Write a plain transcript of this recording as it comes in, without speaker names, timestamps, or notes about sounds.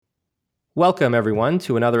Welcome, everyone,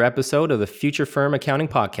 to another episode of the Future Firm Accounting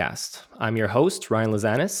Podcast. I'm your host, Ryan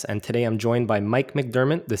Lazanis, and today I'm joined by Mike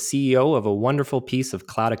McDermott, the CEO of a wonderful piece of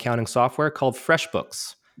cloud accounting software called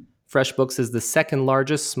FreshBooks. FreshBooks is the second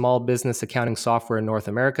largest small business accounting software in North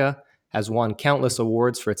America, has won countless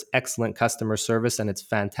awards for its excellent customer service and its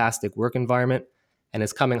fantastic work environment, and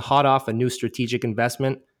is coming hot off a new strategic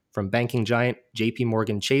investment from banking giant JP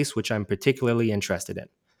Morgan Chase, which I'm particularly interested in.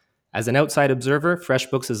 As an outside observer,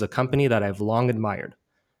 FreshBooks is a company that I've long admired.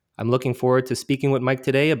 I'm looking forward to speaking with Mike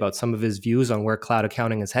today about some of his views on where cloud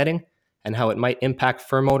accounting is heading and how it might impact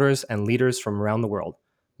firm owners and leaders from around the world.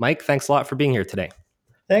 Mike, thanks a lot for being here today.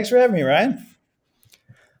 Thanks for having me, Ryan.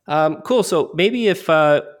 Cool. So maybe if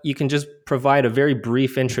you can just provide a very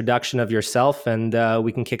brief introduction of yourself and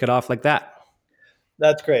we can kick it off like that.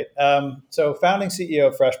 That's great. So, founding CEO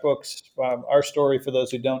of FreshBooks. Our story, for those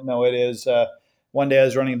who don't know it, is one day I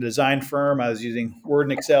was running a design firm. I was using Word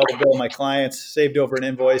and Excel to bill my clients, saved over an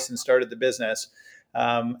invoice, and started the business.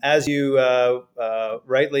 As you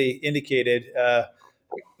rightly indicated,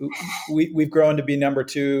 we've grown to be number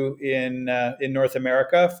two in North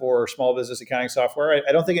America for small business accounting software.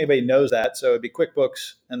 I don't think anybody knows that, so it'd be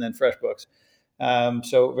QuickBooks and then FreshBooks.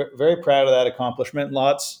 Very proud of that accomplishment.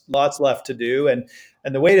 Lots left to do, and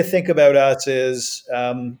the way to think about us is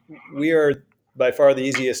we are by far the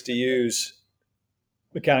easiest to use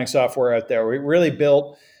accounting software out there. We really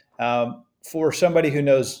built for somebody who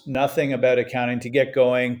knows nothing about accounting to get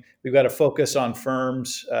going. We've got to focus on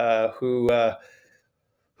firms who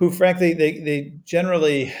frankly they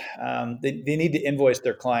generally they need to invoice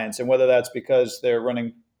their clients, and whether that's because they're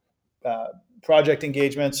running project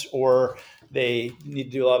engagements or they need to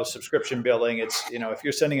do a lot of subscription billing. It's, if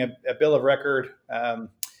you're sending a bill of record,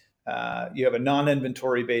 you have a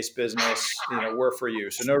non-inventory based business, we're for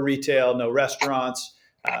you. So no retail, no restaurants,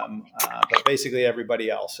 but basically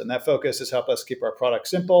everybody else. And that focus has helped us keep our product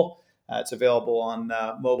simple. It's available on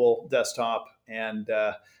mobile, desktop, and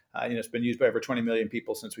it's been used by over 20 million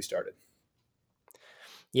people since we started.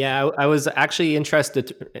 Yeah, I was actually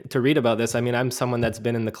interested to read about this. I mean, I'm someone that's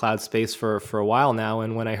been in the cloud space for a while now,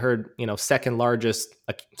 and when I heard, second largest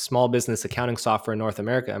small business accounting software in North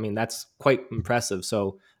America, I mean, that's quite impressive.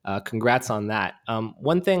 So, congrats on that.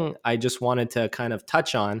 One thing I just wanted to kind of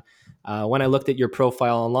touch on when I looked at your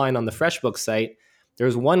profile online on the FreshBooks site,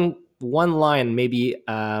 there's one line maybe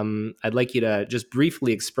I'd like you to just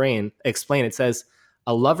briefly explain. It says,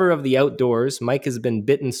 "A lover of the outdoors, Mike has been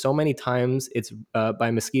bitten so many times by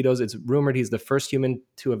mosquitoes. It's rumored he's the first human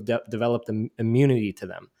to have developed immunity to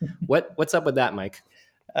them." What's up with that, Mike?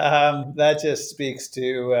 That just speaks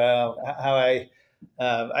to how I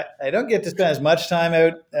don't get to spend as much time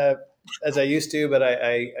out as I used to, but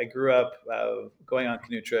I grew up going on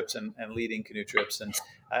canoe trips and leading canoe trips, and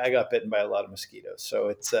I got bitten by a lot of mosquitoes. So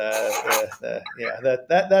it's that's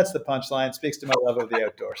the punchline. Speaks to my love of the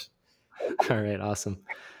outdoors. All right, awesome.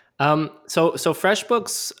 So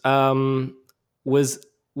FreshBooks was,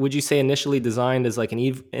 would you say, initially designed as like an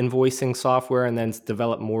invoicing software and then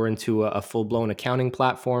developed more into a full-blown accounting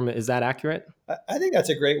platform? Is that accurate? I think that's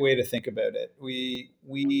a great way to think about it. We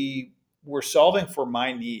were solving for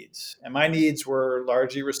my needs, and my needs were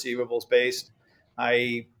largely receivables based.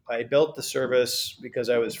 I built the service because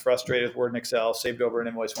I was frustrated with Word and Excel, saved over an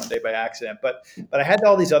invoice one day by accident, but I had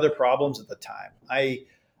all these other problems at the time.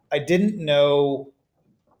 I didn't know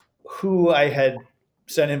who I had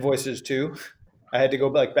sent invoices to. I had to go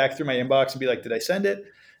back through my inbox and be like, did I send it?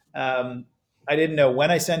 I didn't know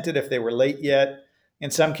when I sent it, if they were late yet.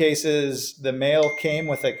 In some cases, the mail came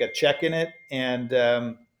with like a check in it, and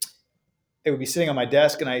it would be sitting on my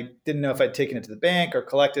desk, and I didn't know if I'd taken it to the bank or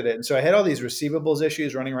collected it. And so I had all these receivables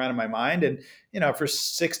issues running around in my mind. And, for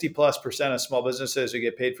 60+% of small businesses who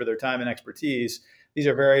get paid for their time and expertise, these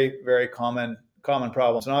are very, very common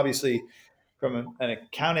problems. And obviously, from an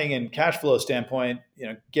accounting and cash flow standpoint,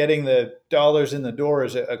 getting the dollars in the door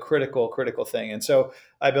is a critical thing. And so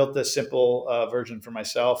I built this simple version for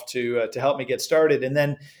myself to help me get started. And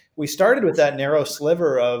then we started with that narrow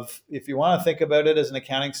sliver of, if you want to think about it as an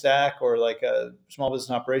accounting stack or like a small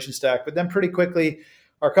business operation stack, but then pretty quickly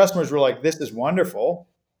our customers were like, this is wonderful.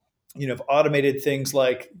 I've automated things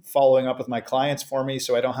like following up with my clients for me,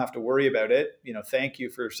 so I don't have to worry about it. Thank you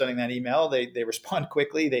for sending that email. They respond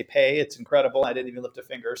quickly. They pay. It's incredible. I didn't even lift a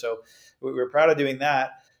finger. So we were proud of doing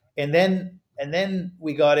that. And then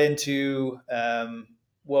we got into,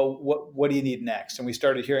 well, what do you need next? And we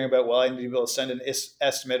started hearing about, well, I need to be able to send an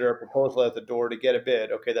estimate or a proposal out the door to get a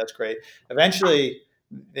bid. Okay, that's great. Eventually,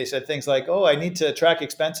 they said things like, oh, I need to track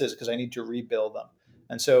expenses because I need to rebill them.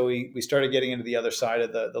 And so we started getting into the other side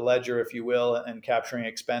of the ledger, if you will, and capturing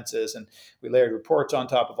expenses. And we layered reports on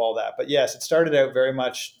top of all that. But yes, it started out very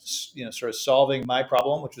much, sort of solving my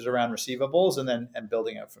problem, which was around receivables, and then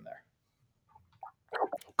building out from there.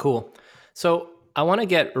 Cool. So I want to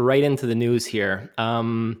get right into the news here.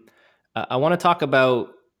 I want to talk about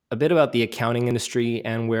a bit about the accounting industry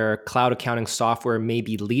and where cloud accounting software may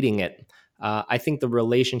be leading it. I think the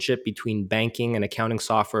relationship between banking and accounting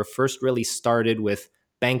software first really started with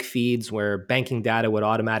bank feeds, where banking data would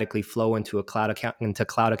automatically flow into cloud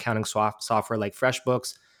accounting software like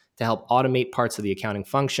FreshBooks to help automate parts of the accounting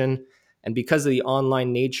function. And because of the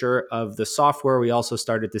online nature of the software, we also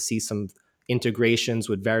started to see some integrations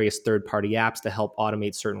with various third-party apps to help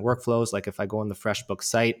automate certain workflows. Like if I go on the FreshBooks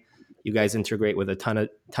site, you guys integrate with a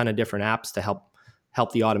ton of different apps to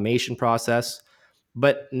help the automation process.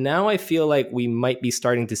 But now I feel like we might be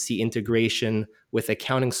starting to see integration with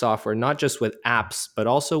accounting software, not just with apps, but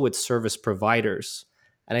also with service providers.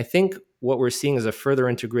 And I think what we're seeing is a further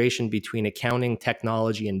integration between accounting,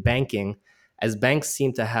 technology, and banking, as banks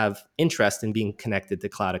seem to have interest in being connected to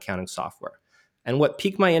cloud accounting software. And what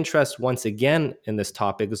piqued my interest once again in this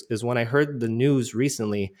topic is when I heard the news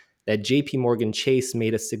recently that JP Morgan Chase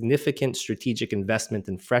made a significant strategic investment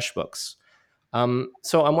in FreshBooks.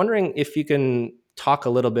 So I'm wondering if you can talk a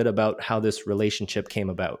little bit about how this relationship came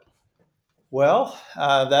about. Well,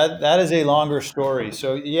 that is a longer story.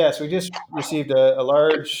 So yes, we just received a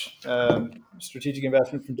large strategic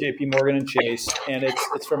investment from J.P. Morgan and Chase, and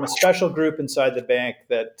it's from a special group inside the bank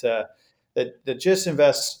that just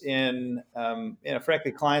invests in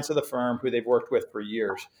frankly clients of the firm who they've worked with for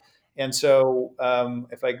years. And so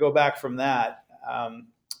if I go back from that,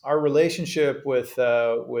 our relationship with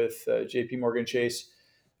J.P. Morgan Chase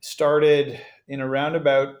started in a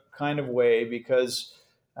roundabout kind of way because.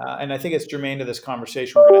 And I think it's germane to this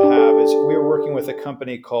conversation we're going to have. Is we were working with a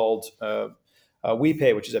company called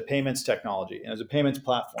WePay, which is a payments technology and it's a payments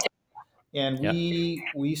platform. And Yeah.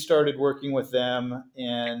 we started working with them,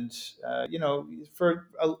 and for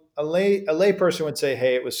a lay person would say,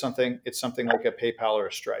 hey, it's something like a PayPal or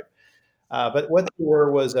a Stripe. But what they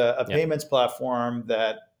were was a Yeah. payments platform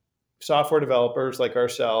that software developers like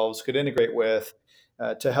ourselves could integrate with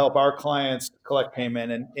to help our clients collect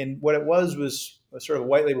payment. And what it was a sort of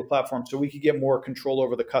white label platform so we could get more control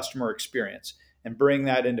over the customer experience and bring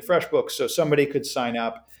that into FreshBooks so somebody could sign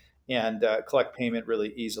up and collect payment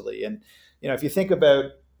really easily. And, if you think about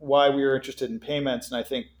why we were interested in payments, and I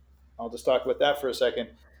think I'll just talk about that for a second.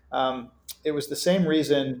 It was the same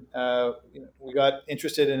reason we got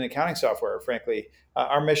interested in accounting software, frankly.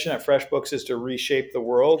 Our mission at FreshBooks is to reshape the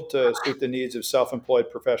world to suit the needs of self-employed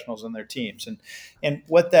professionals and their teams. And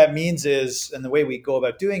what that means is, and the way we go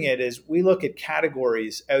about doing it is we look at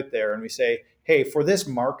categories out there and we say, hey, for this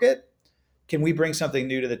market, can we bring something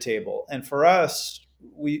new to the table? And for us,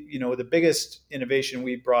 the biggest innovation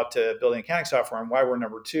we brought to building accounting software and why we're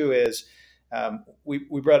number two is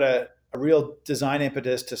we brought a real design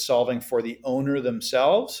impetus to solving for the owner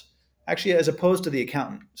themselves, actually, as opposed to the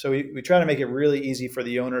accountant. So we try to make it really easy for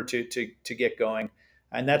the owner to get going.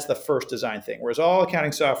 And that's the first design thing. Whereas all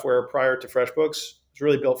accounting software prior to FreshBooks is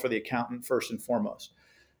really built for the accountant first and foremost.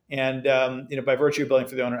 And by virtue of building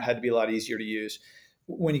for the owner, it had to be a lot easier to use.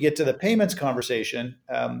 When you get to the payments conversation,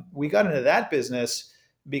 we got into that business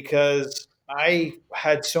because I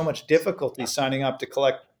had so much difficulty signing up to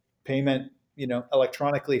collect payment,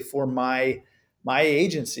 electronically for my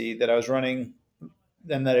agency that I was running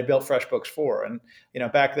and that I built FreshBooks for. And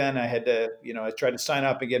back then I had to, I tried to sign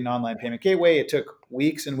up and get an online payment gateway. It took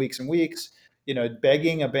weeks and weeks and weeks,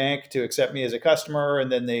 begging a bank to accept me as a customer,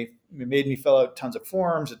 and then they made me fill out tons of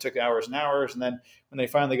forms. It took hours and hours, and then when they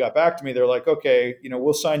finally got back to me, they're like, "Okay,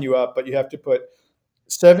 we'll sign you up, but you have to put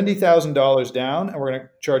 $70,000 down, and we're going to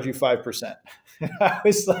charge you 5%." I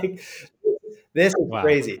was like, "This is Wow.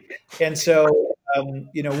 crazy." And so,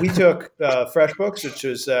 we took FreshBooks, which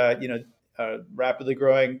was rapidly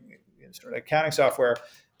growing sort of accounting software,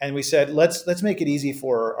 and we said, let's make it easy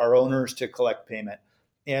for our owners to collect payment.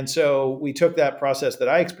 And so we took that process that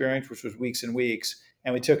I experienced, which was weeks and weeks,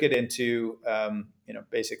 and we took it into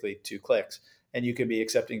basically 2 clicks, and you could be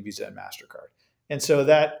accepting Visa and MasterCard. And so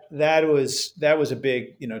that was a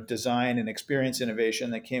big design and experience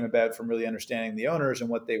innovation that came about from really understanding the owners and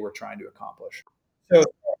what they were trying to accomplish. So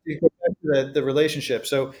to go back to the relationship,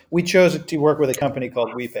 so we chose to work with a company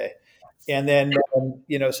called WePay. And then,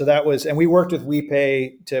 so that was, and we worked with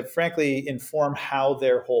WePay to frankly inform how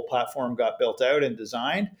their whole platform got built out and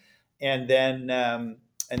designed. And then,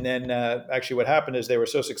 actually, what happened is they were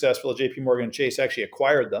so successful, JP Morgan Chase actually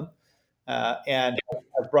acquired them and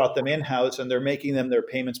have brought them in house, and they're making them their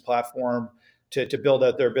payments platform to build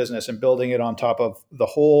out their business and building it on top of the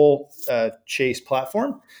whole Chase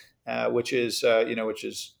platform, which is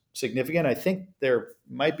significant. I think there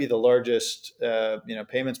might be the largest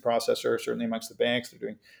payments processor, certainly amongst the banks. They're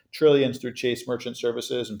doing trillions through Chase Merchant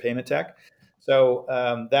Services and Payment Tech. So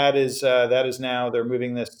that is now they're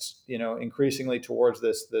moving this increasingly towards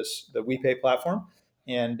the WePay platform,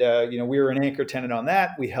 and we were an anchor tenant on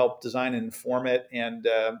that. We helped design and inform it, and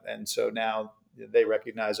so now they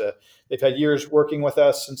recognize they've had years working with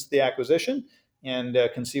us since the acquisition, and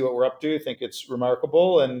can see what we're up to. Think it's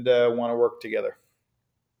remarkable, and want to work together.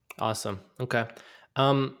 Awesome. Okay.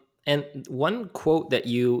 And one quote that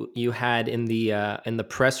you had in the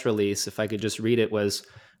press release, if I could just read it, was,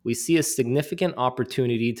 "We see a significant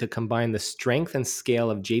opportunity to combine the strength and scale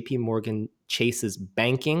of JP Morgan Chase's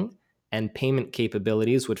banking and payment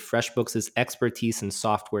capabilities with FreshBooks' expertise in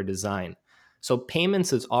software design." So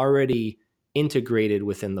payments is already integrated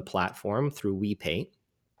within the platform through WePay.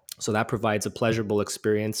 So that provides a pleasurable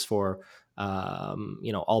experience for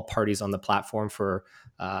all parties on the platform for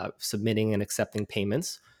submitting and accepting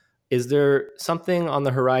payments. Is there something on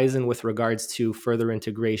the horizon with regards to further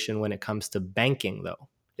integration when it comes to banking, though?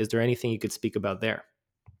 Is there anything you could speak about there?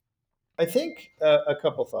 I think a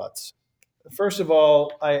couple thoughts. First of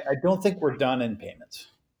all, I don't think we're done in payments.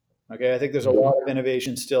 Okay, I think there's a Hmm. lot of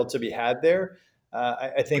innovation still to be had there.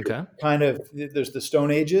 I think Okay. kind of there's the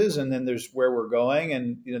Stone Ages, and then there's where we're going,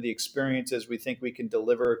 and the experiences we think we can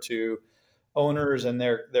deliver to owners and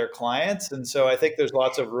their clients. And so I think there's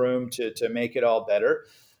lots of room to make it all better.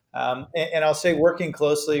 And I'll say working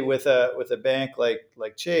closely with a bank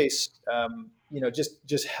like Chase,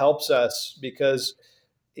 just helps us because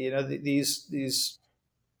these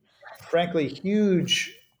frankly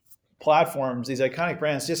huge platforms, these iconic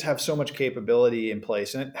brands, just have so much capability in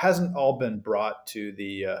place, and it hasn't all been brought to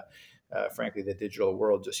frankly, the digital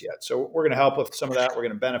world just yet. So we're going to help with some of that. We're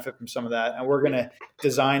going to benefit from some of that, and we're going to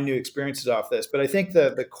design new experiences off this. But I think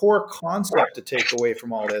the core concept to take away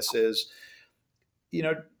from all this is,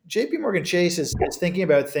 JP Morgan Chase is thinking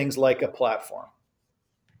about things like a platform,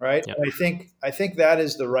 right? Yeah. And I think that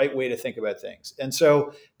is the right way to think about things. And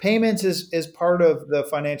so payments is part of the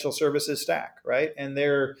financial services stack, right? And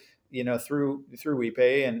they're through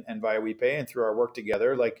WePay and via WePay and through our work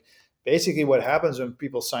together, like basically what happens when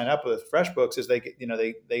people sign up with FreshBooks is they get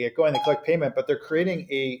they get going, they click payment, but they're creating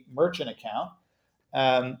a merchant account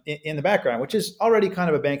in the background, which is already kind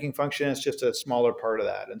of a banking function. It's just a smaller part of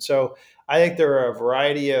that. And so I think there are a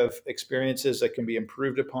variety of experiences that can be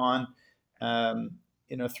improved upon,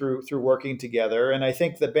 through working together. And I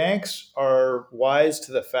think the banks are wise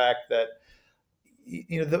to the fact that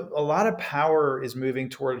a lot of power is moving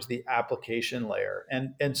towards the application layer.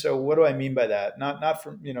 And so what do I mean by that? Not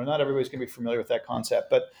from not everybody's going to be familiar with that concept,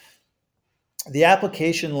 but the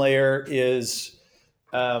application layer is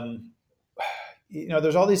um,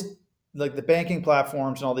 there's all these, like the banking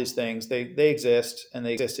platforms and all these things, they exist, and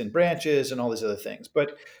they exist in branches and all these other things.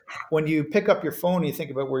 But when you pick up your phone, you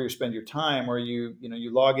think about where you spend your time, or you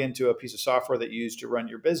log into a piece of software that you use to run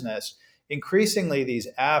your business. Increasingly, these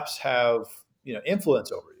apps have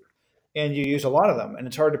influence over you, and you use a lot of them, and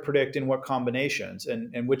it's hard to predict in what combinations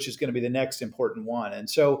and which is going to be the next important one. And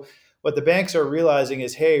so what the banks are realizing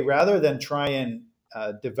is, hey, rather than try and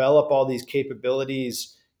develop all these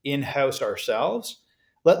capabilities in-house ourselves,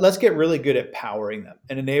 let's get really good at powering them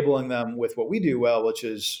and enabling them with what we do well, which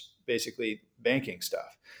is basically banking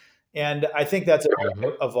stuff. And I think that's an Hmm.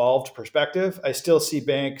 evolved perspective. I still see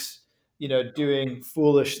banks, doing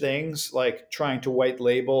foolish things like trying to white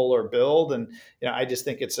label or build, and I just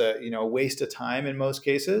think it's a waste of time in most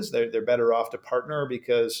cases. They're better off to partner,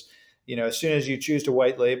 because as soon as you choose to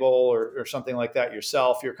white label or something like that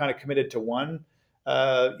yourself, you're kind of committed to one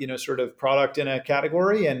sort of product in a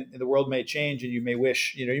category, and the world may change, and you may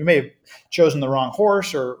wish, you may have chosen the wrong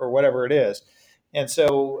horse, or whatever it is. And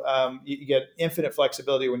so you get infinite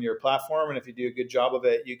flexibility when you're a platform, and if you do a good job of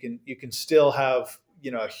it, you can still have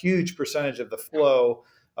a huge percentage of the flow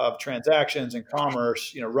of transactions and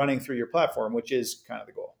commerce running through your platform, which is kind of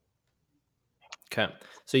the goal. Okay.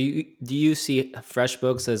 So do you see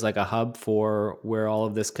FreshBooks as like a hub for where all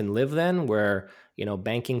of this can live then, where,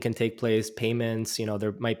 banking can take place, payments,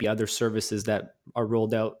 there might be other services that are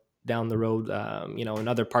rolled out down the road. In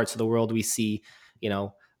other parts of the world, we see,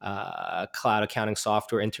 cloud accounting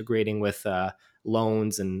software integrating with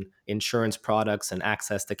loans and insurance products and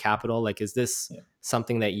access to capital. Like, is this Yeah.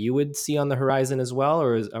 something that you would see on the horizon as well,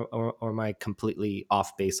 or am I completely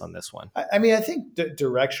off base on this one? I mean, I think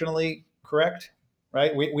directionally correct.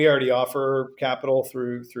 right? We already offer capital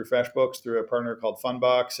through FreshBooks through a partner called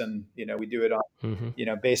Fundbox, and we do it on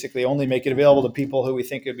Mm-hmm. basically only make it available to people who we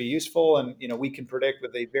think would be useful, and we can predict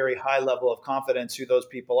with a very high level of confidence who those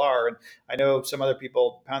people are. And I know some other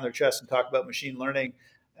people pound their chest and talk about machine learning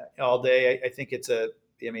all day. I think it's I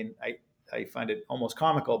mean, I find it almost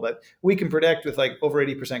comical, but we can predict with like over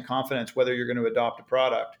 80% confidence whether you're going to adopt a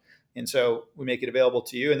product. And so we make it available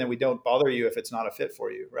to you, and then we don't bother you if it's not a fit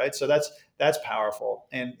for you, right? So that's powerful,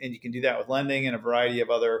 and you can do that with lending and a variety of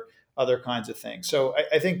other kinds of things. So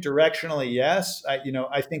I think directionally, yes.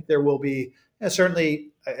 I think there will be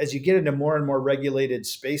certainly as you get into more and more regulated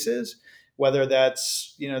spaces, whether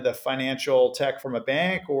that's the financial tech from a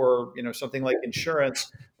bank or something like insurance,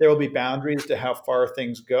 there will be boundaries to how far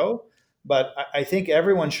things go. But I think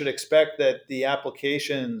everyone should expect that the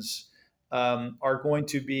applications are going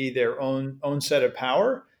to be their own set of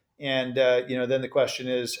power. And then the question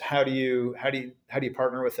is, how do you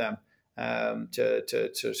partner with them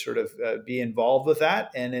to sort of be involved with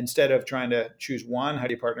that? And instead of trying to choose one, how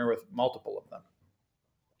do you partner with multiple of them?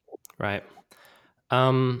 Right.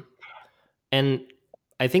 Um, and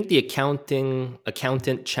I think the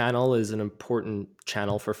accountant channel is an important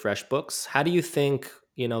channel for FreshBooks. How do you think,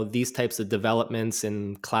 these types of developments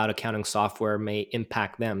in cloud accounting software may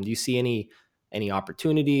impact them? Do you see any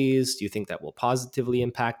opportunities? Do you think that will positively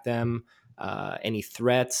impact them? Any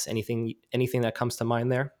threats? Anything that comes to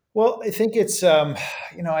mind there? Well, I think it's I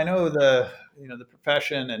know the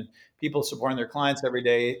profession and people supporting their clients every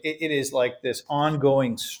day. It is like this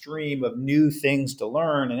ongoing stream of new things to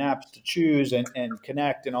learn and apps to choose and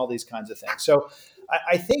connect and all these kinds of things. So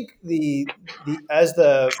I think the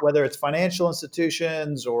whether it's financial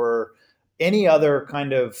institutions or any other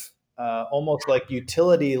kind of almost like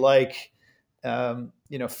utility like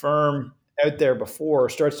firm out there before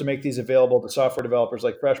starts to make these available to software developers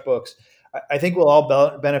like FreshBooks. I think we'll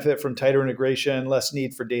all benefit from tighter integration, less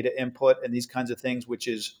need for data input, and these kinds of things, which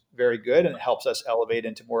is very good, and it helps us elevate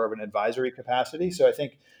into more of an advisory capacity. So I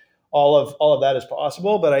think all of that is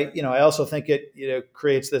possible, but I also think it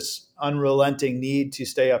creates this unrelenting need to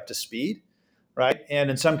stay up to speed, right? And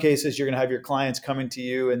in some cases, you're going to have your clients coming to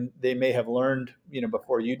you, and they may have learned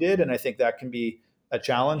before you did, and I think that can be a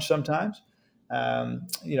challenge sometimes. I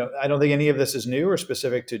don't think any of this is new or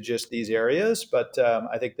specific to just these areas, but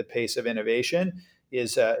I think the pace of innovation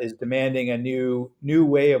is demanding a new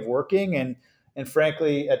way of working, and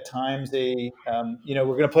frankly, at times we're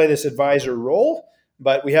going to play this advisor role,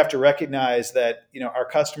 but we have to recognize that our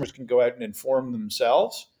customers can go out and inform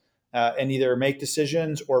themselves. And either make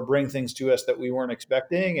decisions or bring things to us that we weren't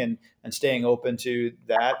expecting, and staying open to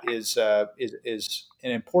that is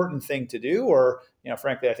an important thing to do. Or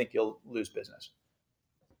frankly, I think you'll lose business.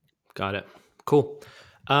 Got it. Cool.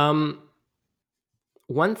 Um,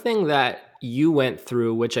 One thing that you went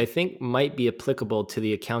through, which I think might be applicable to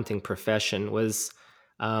the accounting profession, was,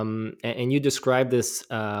 and you described this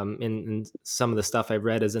in some of the stuff I've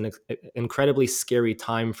read as an incredibly scary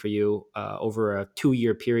time for you over a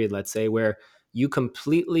 2-year period, let's say, where you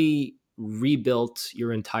completely rebuilt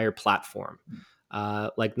your entire platform.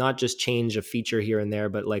 Like not just change a feature here and there,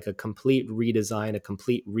 but like a complete redesign, a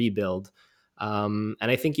complete rebuild. And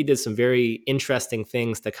I think you did some very interesting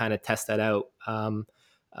things to kind of test that out. Um,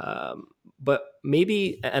 but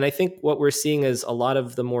maybe, and I think what we're seeing is a lot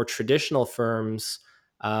of the more traditional firms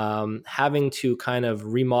having to kind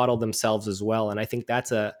of remodel themselves as well. And I think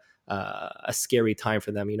that's a scary time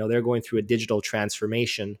for them. They're going through a digital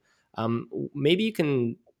transformation. Maybe you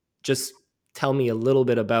can just tell me a little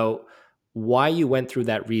bit about why you went through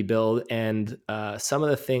that rebuild and some of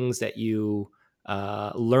the things that you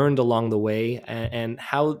learned along the way, and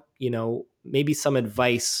how, maybe some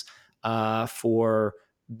advice for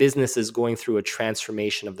businesses going through a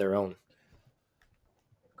transformation of their own.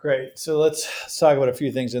 Great. So let's talk about a few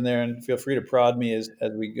things in there, and feel free to prod me as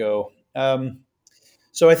we go.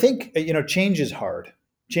 So I think change is hard.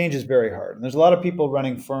 Change is very hard, and there's a lot of people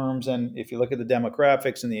running firms. And if you look at the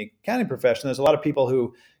demographics in the accounting profession, there's a lot of people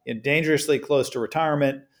who dangerously close to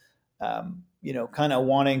retirement, kind of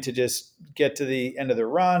wanting to just get to the end of their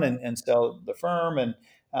run and sell the firm. And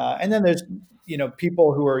then there's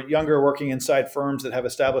people who are younger working inside firms that have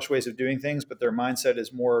established ways of doing things, but their mindset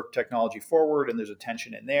is more technology forward, and there's a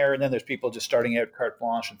tension in there. And then there's people just starting out carte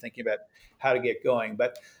blanche and thinking about how to get going.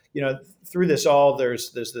 But through this all,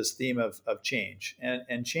 there's this theme of change,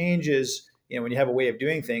 and change is when you have a way of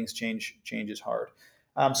doing things, change is hard.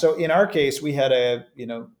 So in our case, we had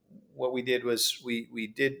what we did was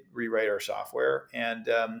we did rewrite our software, and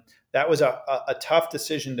that was a tough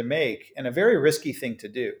decision to make and a very risky thing to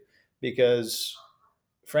do, because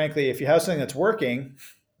frankly, if you have something that's working,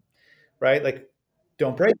 right, like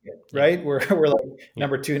don't break it, Yeah. right? We're like Yeah.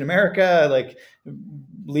 number two in America, like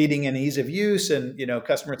leading in ease of use and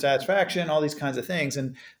customer satisfaction, all these kinds of things,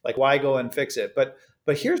 and like why go and fix it? But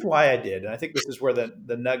here's why I did, and I think this is where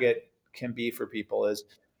the nugget can be for people is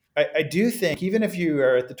I do think even if you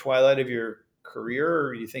are at the twilight of your career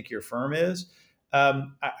or you think your firm is,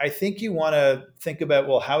 I think you want to think about,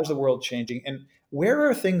 well, how is the world changing and where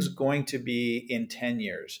are things going to be in 10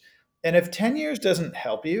 years? And if 10 years doesn't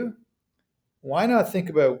help you, why not think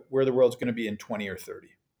about where the world's going to be in 20 or 30,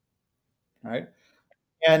 right?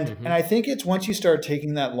 And Hmm. I think it's once you start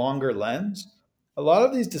taking that longer lens, a lot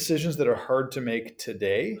of these decisions that are hard to make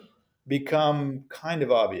today become kind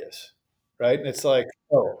of obvious, right? And it's like,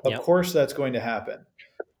 oh, of Yep. course that's going to happen.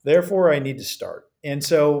 Therefore, I need to start. And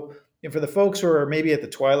so, for the folks who are maybe at the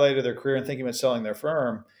twilight of their career and thinking about selling their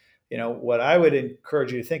firm, what I would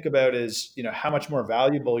encourage you to think about is, how much more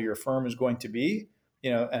valuable your firm is going to be,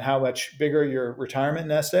 and how much bigger your retirement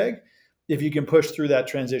nest egg if you can push through that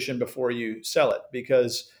transition before you sell it.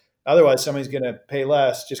 Because otherwise, somebody's going to pay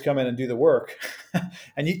less, just come in and do the work,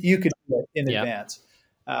 and you could do it in Yep. advance.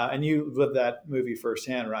 And you lived that movie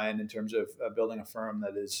firsthand, Ryan, in terms of building a firm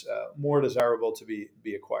that is more desirable to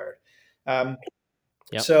be acquired. Um,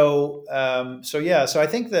 Yep. so yeah, so I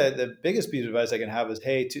think the biggest piece of advice I can have is,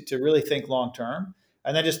 hey, to really think long term,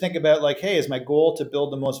 and then just think about like, hey, is my goal to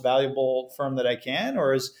build the most valuable firm that I can,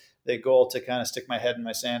 or is the goal to kind of stick my head in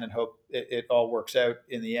my sand and hope it all works out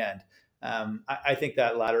in the end? I think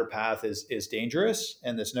that latter path is dangerous,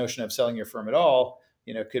 and this notion of selling your firm at all,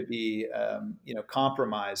 could be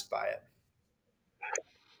compromised by it.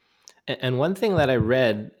 And one thing that I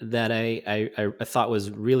read that I thought was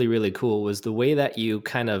really, really cool was the way that you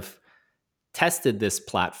kind of tested this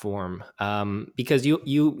platform, because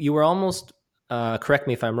you were almost, correct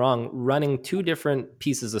me if I'm wrong, running two different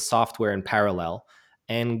pieces of software in parallel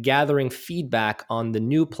and gathering feedback on the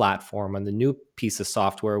new platform, on the new piece of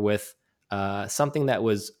software with something that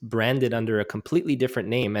was branded under a completely different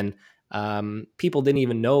name, and people didn't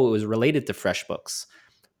even know it was related to FreshBooks.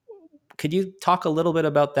 Could you talk a little bit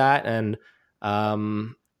about that, and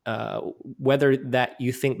um, whether that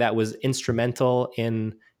you think that was instrumental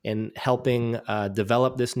in helping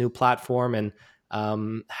develop this new platform, and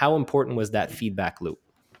how important was that feedback loop?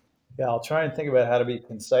 Yeah, I'll try and think about how to be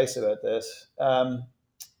concise about this.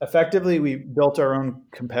 Effectively, we built our own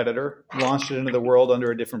competitor, launched it into the world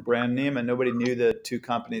under a different brand name, and nobody knew the two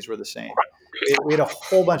companies were the same. We had a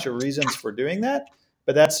whole bunch of reasons for doing that,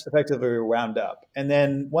 but that's effectively where we wound up. And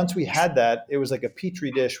then once we had that, it was like a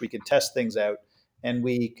petri dish. We could test things out, and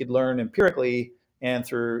we could learn empirically and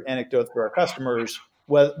through anecdotes for our customers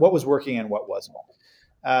what was working and what wasn't.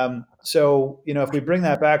 So, if we bring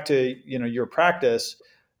that back to your practice,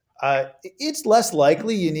 it's less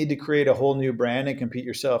likely you need to create a whole new brand and compete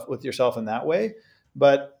yourself in that way.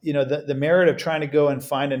 But the merit of trying to go and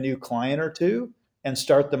find a new client or two and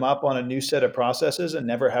start them up on a new set of processes and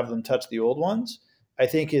never have them touch the old ones, I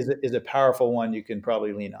think is a powerful one you can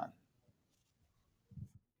probably lean on.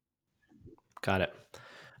 Got it.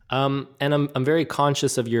 And I'm very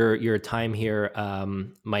conscious of your time here,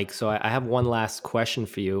 Mike. So I have one last question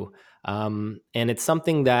for you, and it's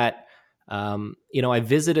something that I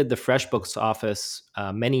visited the FreshBooks office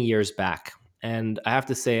many years back, and I have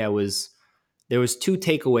to say there was two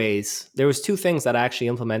takeaways. There was two things that I actually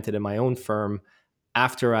implemented in my own firm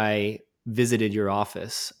after I visited your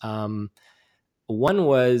office. One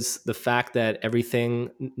was the fact that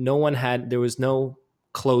there was no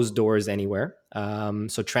closed doors anywhere.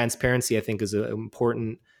 So transparency, I think, is an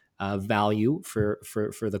important value for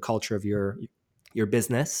the culture of your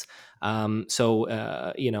business.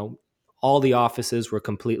 All the offices were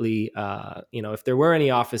completely, if there were any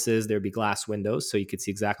offices, there'd be glass windows, so you could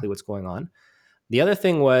see exactly what's going on. The other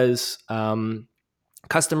thing was,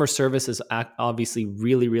 customer service is obviously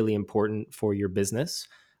really, really important for your business.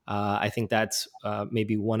 I think that's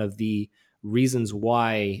maybe one of the reasons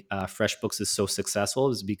why FreshBooks is so successful,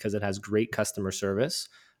 is because it has great customer service.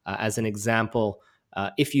 As an example,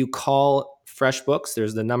 if you call FreshBooks,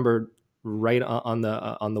 there's the number right on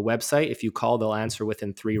the website. If you call, they'll answer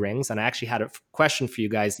within 3 rings. And I actually had a question for you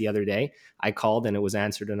guys the other day. I called and it was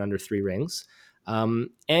answered in under 3 rings.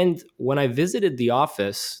 And when I visited the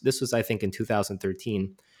office, this was, I think, in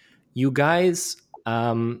 2013, you guys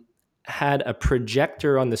had a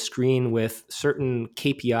projector on the screen with certain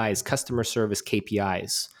KPIs, customer service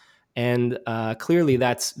KPIs. And clearly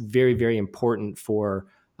that's very, very important for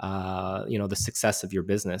the success of your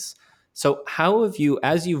business. So how have you,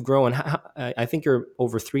 as you've grown, I think you're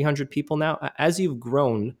over 300 people now, as you've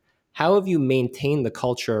grown, how have you maintained the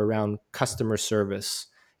culture around customer service?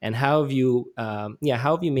 And how have you, how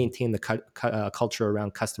have you maintained the culture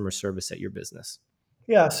around customer service at your business?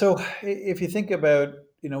 Yeah. So if you think about,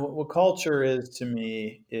 what culture is to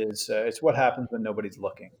me is it's what happens when nobody's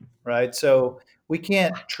looking, right? So we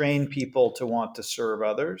can't train people to want to serve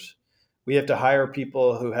others. We have to hire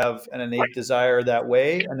people who have an innate desire that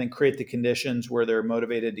way, and then create the conditions where they're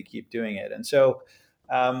motivated to keep doing it. And so,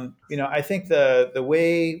 I think the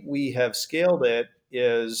way we have scaled it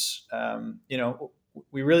is,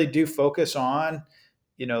 we really do focus on,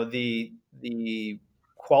 the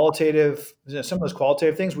qualitative, some of those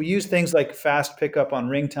qualitative things. We use things like fast pickup on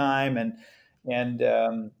ring time and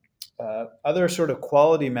other sort of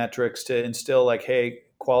quality metrics to instill like, hey,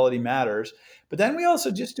 quality matters. But then we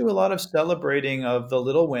also just do a lot of celebrating of the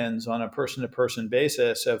little wins on a person to person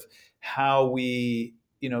basis of how we,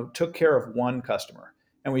 took care of one customer,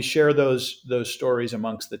 and we share those stories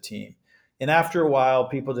amongst the team. And after a while,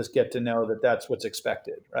 people just get to know that that's what's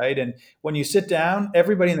expected, right? And when you sit down,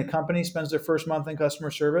 everybody in the company spends their first month in customer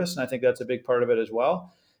service, and I think that's a big part of it as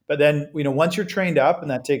well. But then, once you're trained up, and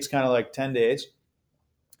that takes kind of like 10 days,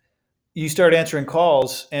 you start answering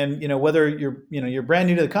calls, and whether you're brand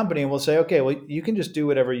new to the company, and we'll say, okay, well, you can just do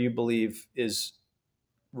whatever you believe is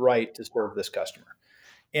right to serve this customer.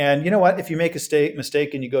 And you know what? If you make a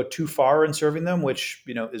mistake and you go too far in serving them, which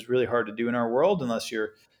is really hard to do in our world unless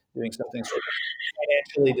you're doing something sort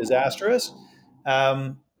of financially disastrous,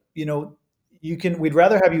 um, you know, We'd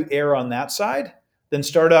rather have you err on that side than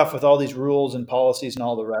start off with all these rules and policies and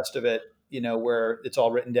all the rest of it. Where it's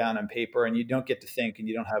all written down on paper and you don't get to think, and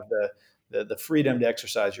you don't have the freedom to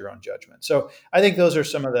exercise your own judgment. So I think those are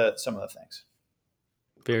some of the things.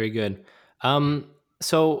 Very good. Um,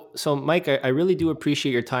 so Mike, I really do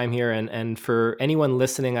appreciate your time here, and for anyone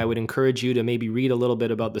listening, I would encourage you to maybe read a little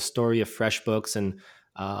bit about the story of FreshBooks and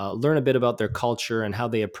learn a bit about their culture and how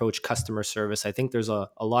they approach customer service. I think there's a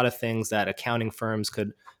lot of things that accounting firms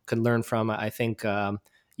could learn from. I think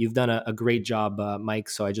you've done a great job, Mike.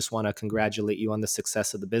 So I just want to congratulate you on the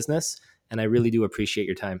success of the business, and I really do appreciate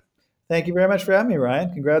your time. Thank you very much for having me,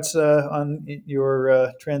 Ryan. Congrats on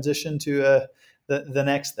your transition to the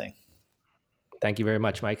next thing. Thank you very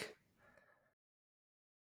much, Mike.